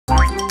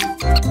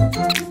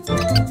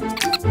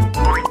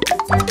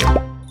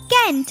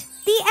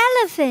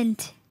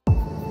elephant.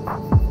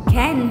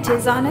 Kent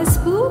is on a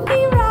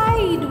spooky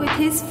ride with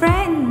his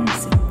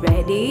friends.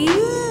 Ready?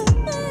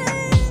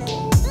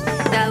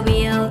 The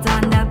wheels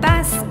on the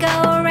bus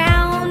go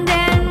round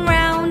and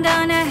round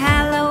on a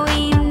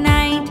Halloween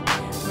night.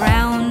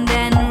 Round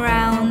and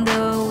round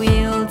the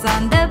wheels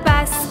on the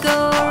bus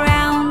go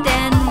round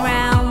and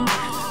round,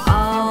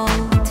 all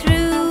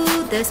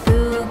through the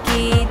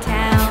spooky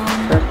town.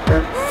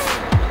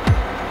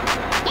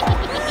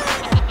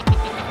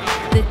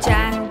 The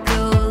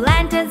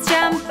jack-o'-lanterns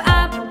jump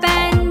up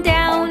and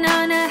down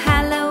on a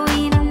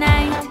Halloween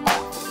night.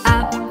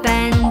 Up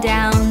and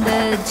down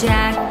the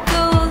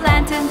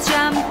jack-o'-lanterns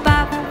jump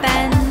up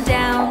and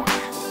down,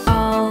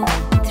 all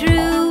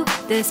through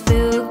the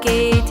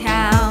spooky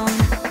town.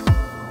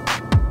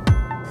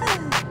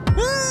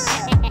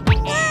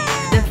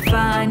 The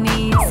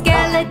funny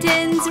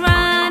skeletons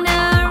run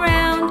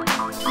around,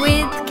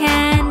 with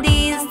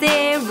candies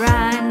they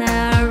run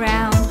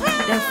around.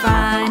 The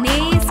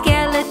funny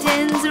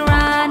skeletons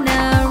run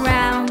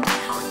around,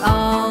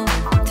 all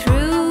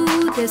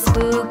through the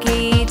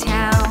spooky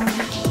town.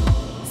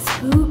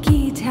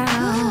 Spooky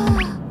town.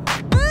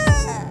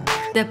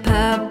 The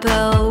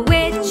purple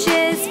witch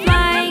is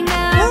flying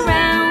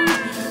around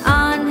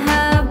on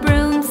her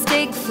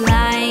broomstick,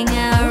 flying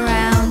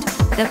around.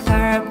 The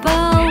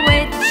purple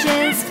witch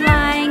is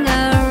flying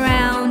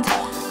around,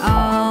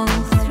 all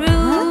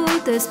through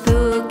the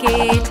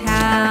spooky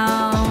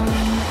town.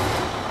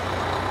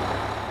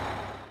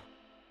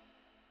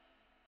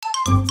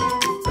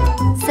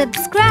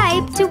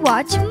 Subscribe to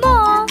watch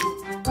more.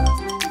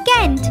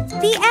 Kent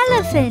the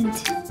elephant.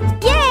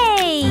 Yay!